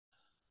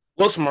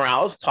Wilson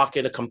Morales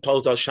talking to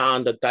composer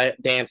Chanda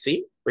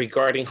Dancy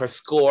regarding her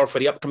score for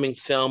the upcoming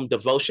film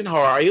Devotion. How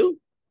are you?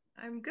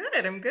 I'm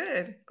good. I'm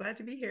good. Glad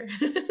to be here.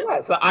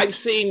 Yeah, so I've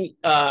seen,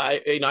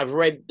 I've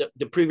read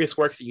the previous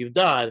works that you've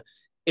done.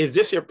 Is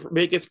this your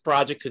biggest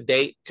project to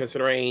date,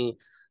 considering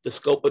the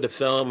scope of the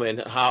film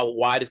and how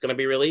wide it's going to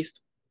be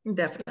released?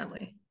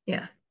 Definitely.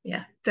 Yeah.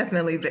 Yeah.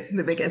 Definitely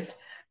the biggest.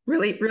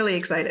 Really, really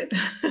excited.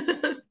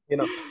 You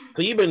know,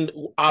 so you've been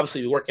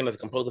obviously working as a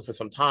composer for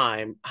some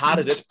time. How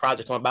did this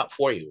project come about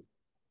for you?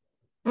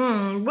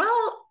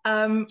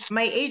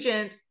 My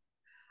agent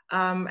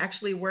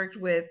actually worked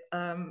with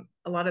a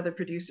lot of the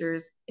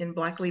producers in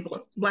Black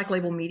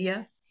Label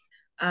Media,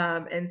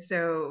 and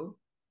so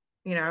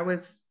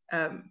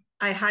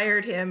I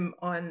hired him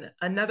on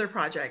another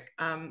project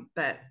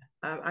that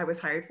I was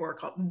hired for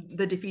called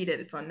The Defeated.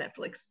 It's on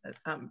Netflix,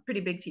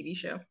 pretty big TV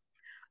show.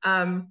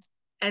 Um,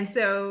 and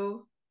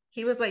so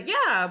he was like,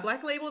 "Yeah,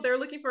 Black Label, they're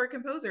looking for a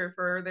composer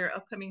for their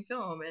upcoming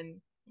film, and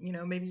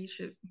maybe you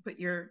should put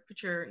your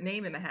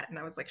name in the hat." And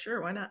I was like,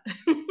 "Sure, why not?"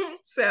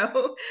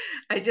 So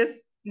I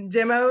just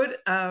demoed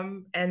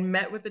and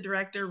met with the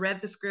director,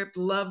 read the script,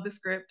 loved the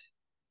script,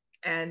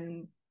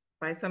 and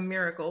by some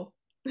miracle,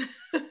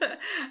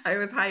 I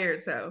was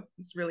hired. So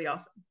it's really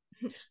awesome.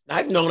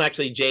 I've known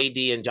actually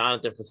JD and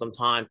Jonathan for some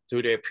time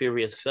through their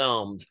previous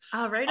films.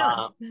 Oh, right on.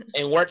 Uh,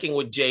 and working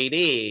with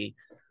JD,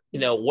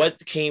 what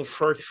came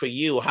first for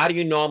you? How do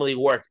you normally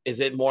work?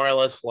 Is it more or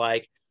less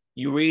like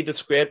you read the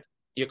script,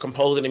 you're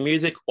composing the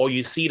music, or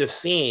you see the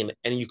scene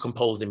and you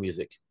compose the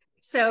music?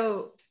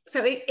 So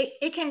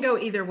it can go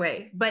either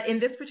way. But in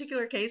this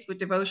particular case with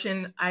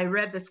Devotion, I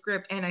read the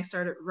script and I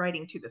started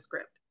writing to the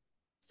script.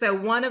 So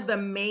one of the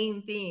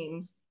main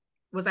themes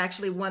was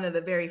actually one of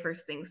the very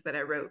first things that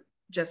I wrote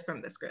just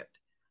from the script.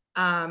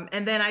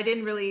 And then I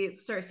didn't really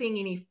start seeing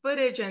any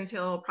footage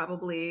until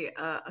probably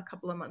a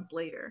couple of months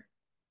later.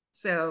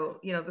 So,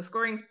 the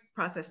scoring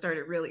process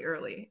started really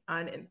early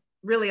on and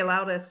really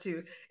allowed us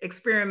to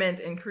experiment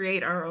and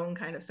create our own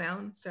kind of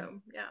sound.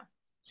 So, yeah.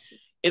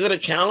 Is it a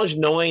challenge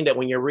knowing that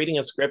when you're reading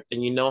a script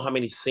and you know how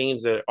many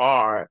scenes there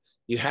are,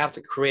 you have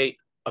to create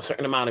a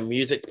certain amount of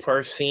music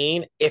per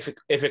scene if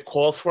it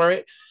calls for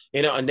it,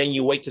 and then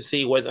you wait to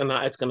see whether or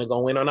not it's going to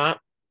go in or not?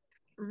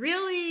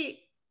 Really,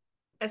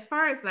 as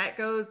far as that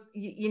goes,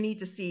 you need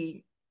to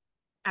see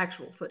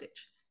actual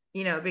footage,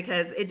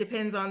 because it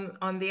depends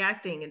on the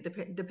acting.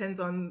 It depends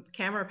on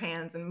camera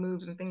pans and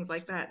moves and things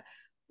like that,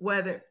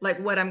 whether like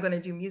what I'm going to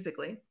do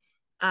musically.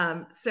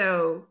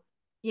 So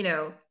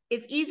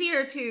it's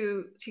easier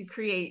to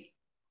create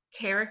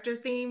character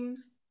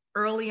themes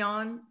early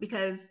on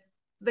because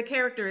the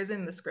character is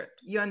in the script.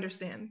 You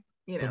understand.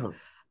 Mhm.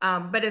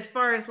 But as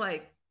far as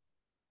like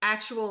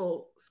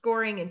actual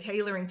scoring and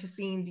tailoring to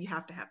scenes, you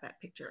have to have that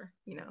picture.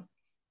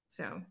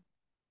 So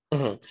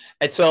Mhm.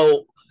 And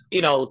so,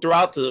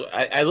 throughout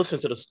I listen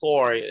to the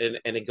score and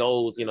it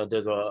goes,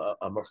 there's a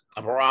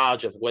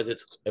barrage of whether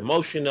it's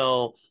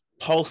emotional,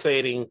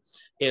 pulsating,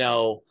 you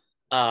know,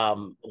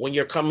 when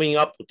you're coming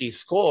up with these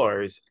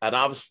scores, and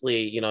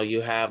obviously,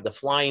 you have the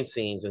flying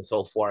scenes and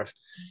so forth,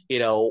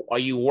 are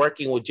you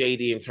working with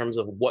JD in terms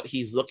of what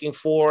he's looking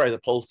for as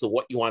opposed to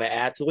what you want to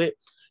add to it?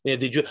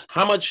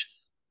 How much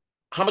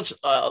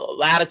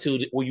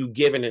latitude were you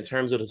given in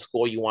terms of the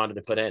score you wanted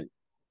to put in?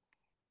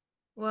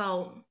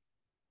 well,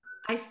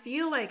 I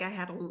feel like I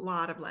had a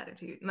lot of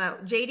latitude. Now,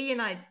 JD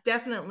and I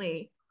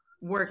definitely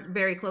worked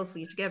very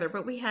closely together,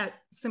 but we had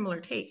similar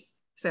tastes.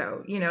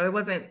 So, it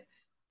wasn't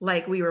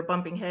like we were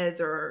bumping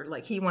heads or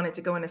like he wanted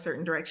to go in a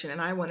certain direction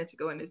and I wanted to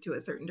go into a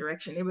certain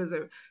direction. It was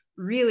a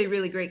really,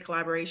 really great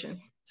collaboration.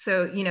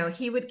 So,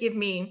 he would give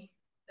me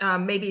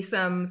maybe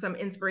some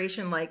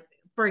inspiration. Like,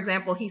 for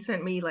example, he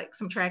sent me like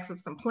some tracks of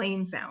some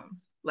plane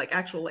sounds, like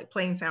actual like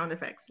plane sound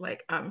effects,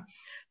 like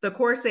the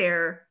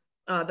Corsair,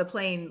 the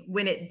plane,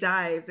 when it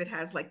dives, it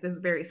has like this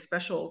very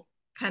special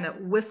kind of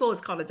whistle.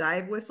 It's called a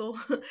dive whistle,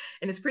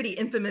 and it's pretty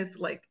infamous,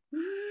 like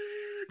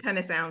kind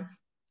of sound.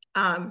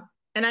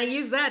 And I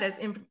use that as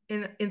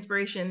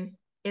inspiration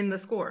in the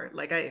score.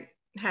 Like I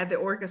had the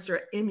orchestra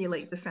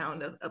emulate the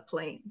sound of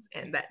planes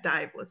and that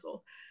dive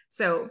whistle.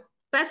 So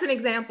that's an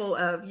example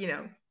of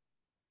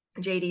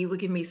JD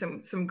would give me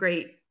some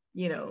great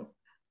you know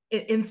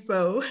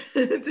inspo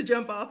to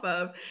jump off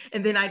of,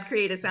 and then I'd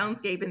create a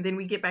soundscape, and then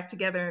we get back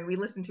together and we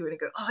listen to it and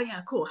go, oh yeah,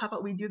 cool, how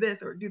about we do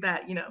this or do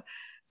that.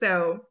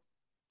 So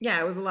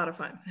yeah, it was a lot of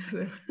fun.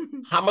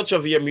 How much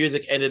of your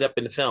music ended up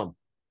in the film?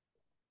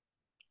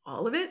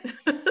 All of it.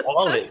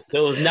 All of it.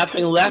 There was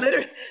nothing left.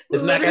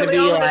 There's not going to Literally be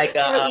all of it. like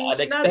There was an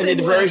nothing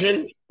extended left.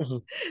 version.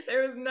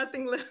 There was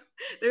nothing left.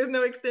 There's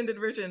no extended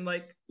version.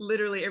 Like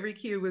literally every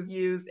cue was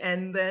used,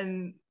 and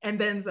then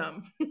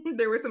some.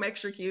 There were some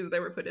extra cues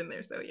that were put in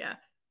there, so yeah.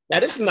 Now,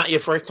 this is not your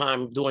first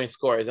time doing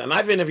scores, and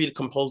I've interviewed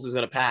composers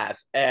in the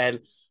past. And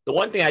the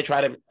one thing I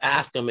try to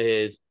ask them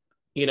is,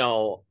 you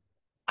know,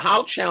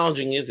 how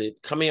challenging is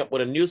it coming up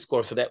with a new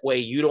score so that way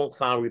you don't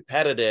sound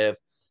repetitive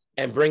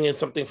and bring in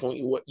something from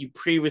what you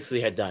previously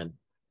had done?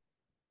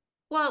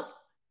 Well,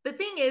 the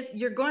thing is,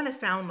 you're going to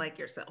sound like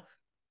yourself,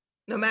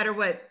 no matter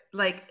what.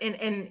 like,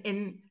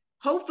 and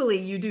hopefully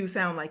you do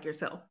sound like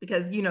yourself,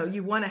 because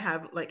you want to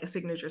have like a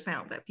signature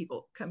sound that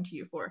people come to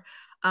you for.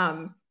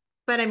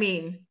 But I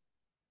mean,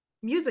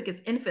 music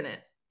is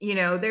infinite.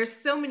 There's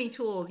so many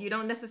tools. You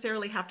don't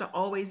necessarily have to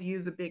always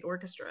use a big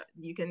orchestra.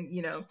 You can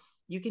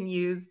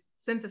use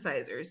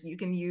synthesizers. You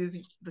can use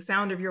the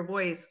sound of your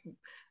voice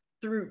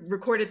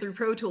recorded through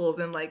Pro Tools,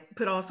 and like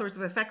put all sorts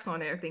of effects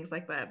on it or things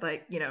like that.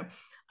 Like,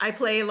 I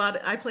play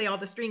all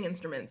the string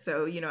instruments.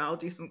 So, I'll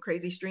do some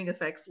crazy string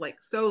effects, like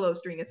solo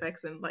string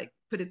effects, and like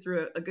put it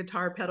through a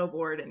guitar pedal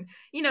board. And,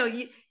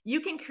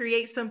 you can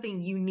create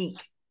something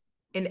unique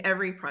in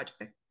every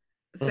project.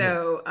 Mhm.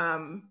 So,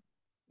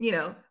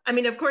 I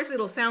mean, of course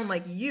it'll sound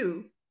like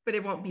you, but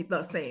it won't be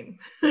the same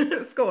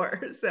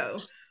score.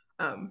 So,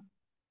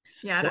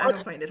 yeah, I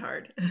don't find it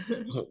hard.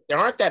 There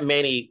aren't that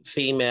many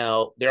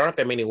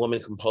women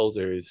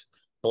composers,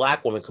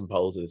 black women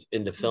composers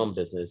in the film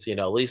business,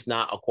 at least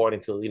not according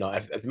to,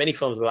 as many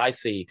films as I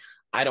see,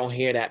 I don't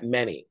hear that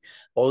many,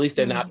 or at least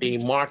they're not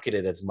being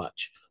marketed as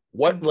much.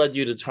 What led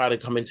you to try to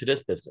come into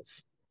this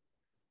business?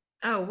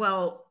 Oh,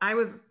 well, I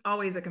was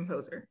always a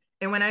composer.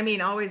 And when I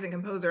mean always a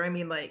composer, I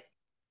mean like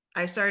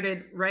I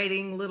started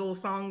writing little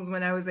songs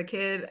when I was a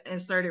kid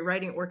and started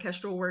writing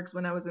orchestral works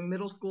when I was in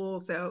middle school.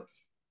 So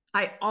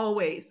I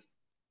always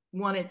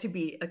wanted to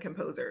be a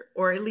composer,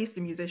 or at least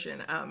a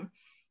musician.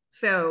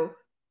 So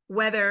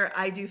whether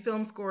I do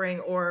film scoring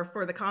or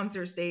for the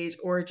concert stage,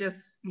 or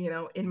just,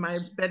 in my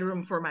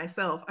bedroom for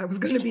myself, I was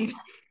going to be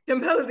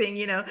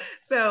composing.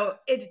 So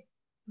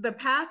the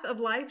path of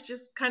life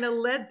just kind of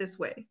led this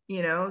way.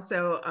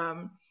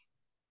 So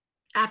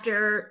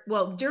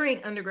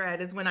during undergrad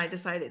is when I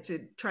decided to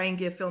try and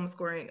give film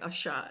scoring a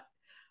shot.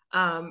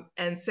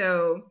 And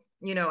so,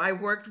 I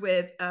worked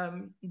with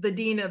the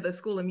dean of the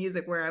School of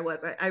Music where I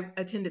was. I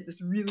attended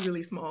this really,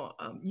 really small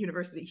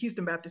university,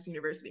 Houston Baptist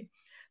University.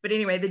 But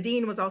anyway, the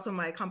dean was also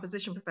my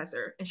composition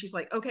professor. And she's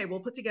like, okay, we'll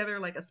put together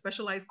like a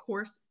specialized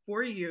course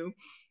for you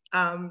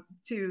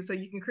so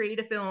you can create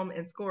a film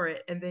and score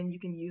it. And then you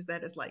can use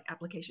that as like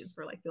applications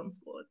for like film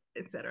school,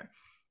 etc.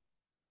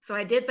 So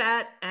I did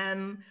that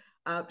and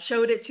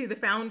showed it to the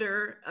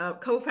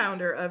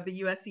co-founder of the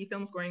USC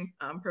film scoring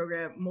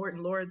program,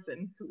 Morton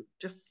Lordson, who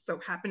just so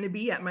happened to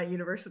be at my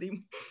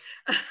university.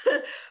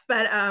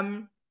 But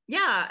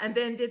yeah, and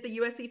then did the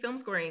USC film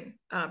scoring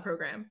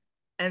program.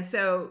 And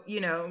so,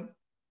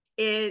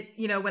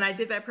 when I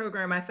did that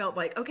program, I felt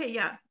like, okay,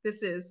 yeah,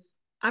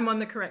 I'm on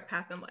the correct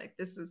path in life.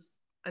 This is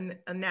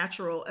a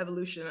natural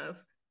evolution of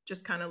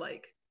just kind of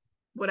like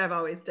what I've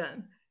always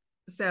done.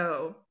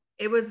 So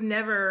it was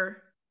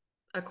never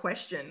a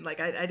question. Like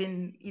I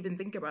didn't even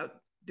think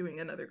about doing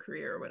another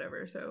career or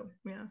whatever. So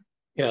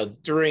yeah.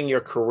 During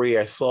your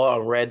career, I saw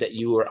and read that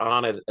you were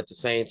honored at the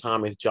same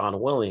time as John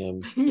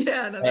Williams.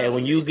 Yeah, no, that And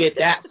was when you crazy. get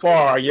that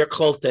far, you're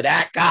close to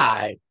that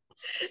guy.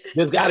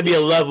 There's got to be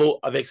a level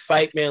of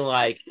excitement,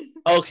 like,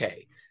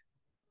 okay,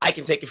 I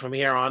can take it from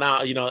here on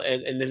out,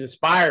 and it's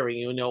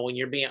inspiring, when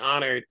you're being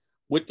honored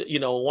with,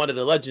 one of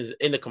the legends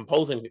in the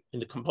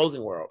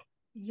composing world.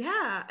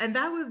 Yeah, and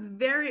that was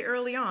very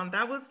early on.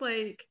 That was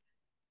like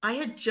I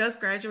had just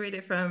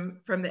graduated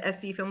from the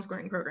SC film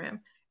scoring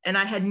program, and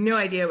I had no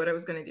idea what I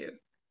was going to do.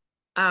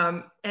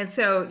 And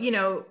so,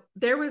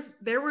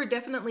 there were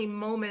definitely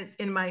moments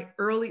in my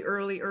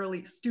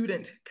early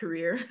student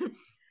career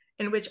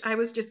in which I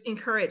was just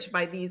encouraged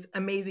by these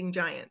amazing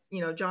giants.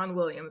 John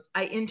Williams.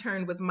 I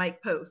interned with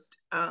Mike Post,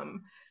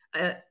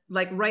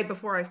 like right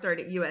before I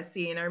started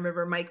USC, and I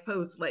remember Mike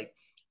Post like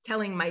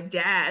telling my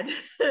dad,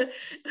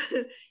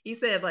 he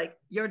said like,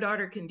 "Your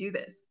daughter can do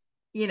this."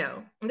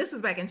 And this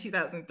was back in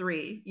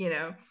 2003.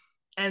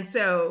 And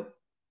so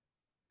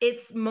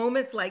it's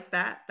moments like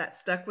that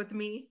stuck with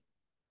me,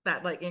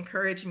 that like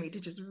encouraged me to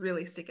just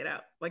really stick it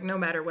out, like no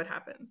matter what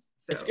happens.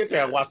 It's So good that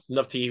I yeah. watched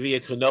enough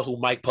TV to know who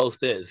Mike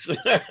Post is.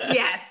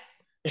 Yes.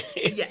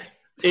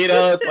 Yes.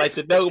 It's like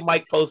to know who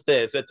Mike Post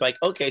is. It's like,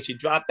 okay, she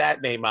dropped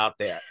that name out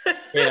there,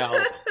 you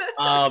know.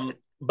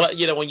 But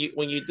when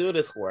you do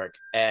this work,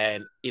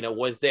 and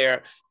was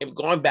there,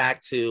 going back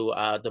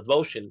to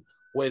Devotion,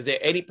 was there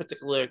any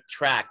particular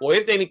track, or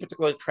is there any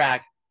particular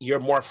track you're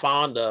more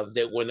fond of,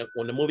 that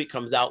when the movie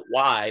comes out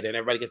wide and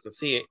everybody gets to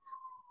see it,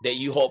 that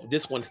you hope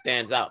this one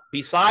stands out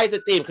besides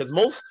the theme? Because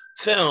most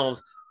films,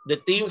 the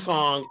theme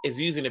song is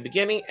usually in the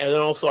beginning and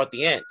then also at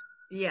the end.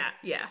 Yeah,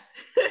 yeah.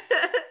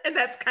 And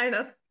that's kind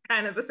of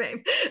the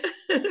same.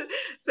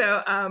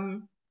 So I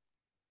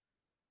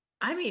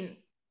mean,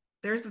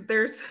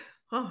 there's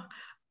oh,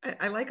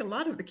 I like a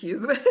lot of the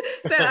cues.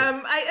 So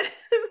I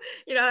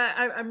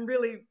I'm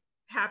really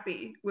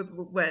happy with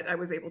what I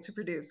was able to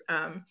produce.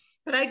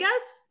 But I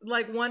guess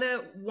like one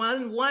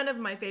of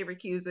my favorite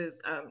cues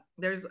is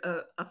there's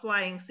a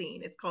flying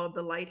scene. It's called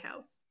The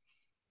Lighthouse.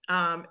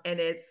 And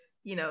it's,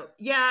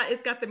 yeah,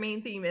 it's got the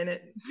main theme in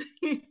it,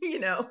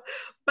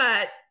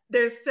 but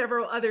there's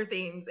several other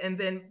themes,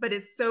 but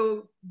it's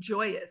so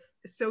joyous,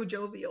 it's so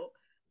jovial.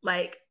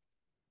 Like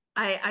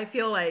I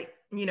feel like,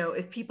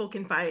 if people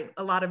can find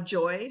a lot of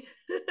joy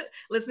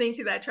listening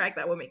to that track,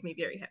 that will make me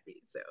very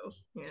happy. So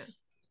yeah.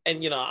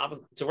 and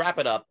to wrap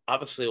it up,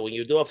 obviously, when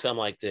you do a film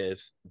like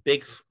this,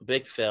 big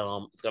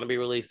film, it's going to be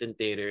released in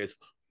theaters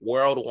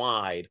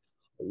worldwide.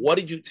 What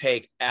did you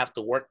take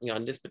after working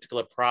on this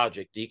particular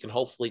project that you can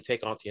hopefully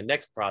take on to your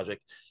next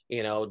project?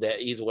 That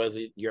either was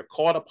you're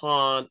caught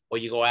upon or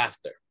you go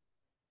after.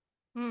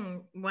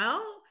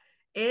 Well,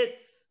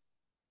 it's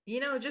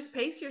just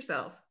pace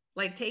yourself.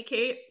 Like take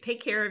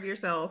care of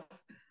yourself.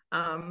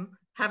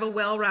 Have a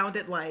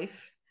well-rounded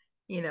life.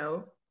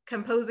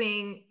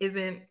 Composing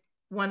isn't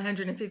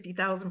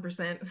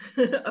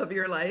 150,000% of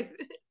your life.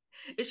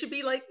 It should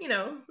be like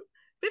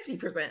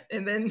 50%,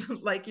 and then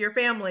like your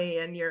family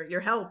and your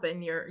health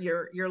and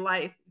your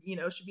life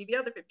should be the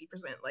other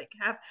 50%. Like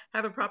have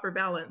a proper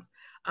balance.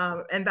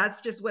 And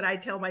that's just what I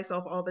tell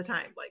myself all the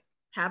time. Like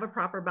have a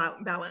proper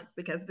balance,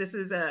 because this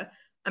is a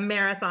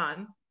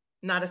marathon,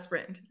 not a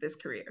sprint, this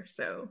career.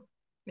 So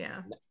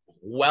yeah.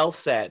 Well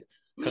said.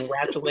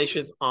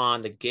 Congratulations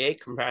on the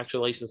gig.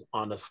 Congratulations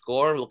on the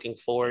score. Looking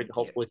forward, Thank you.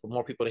 hopefully, for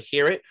more people to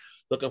hear it.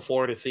 Looking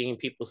forward to seeing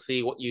people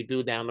see what you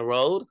do down the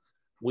road.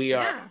 We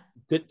are Yeah.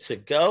 good to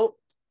go.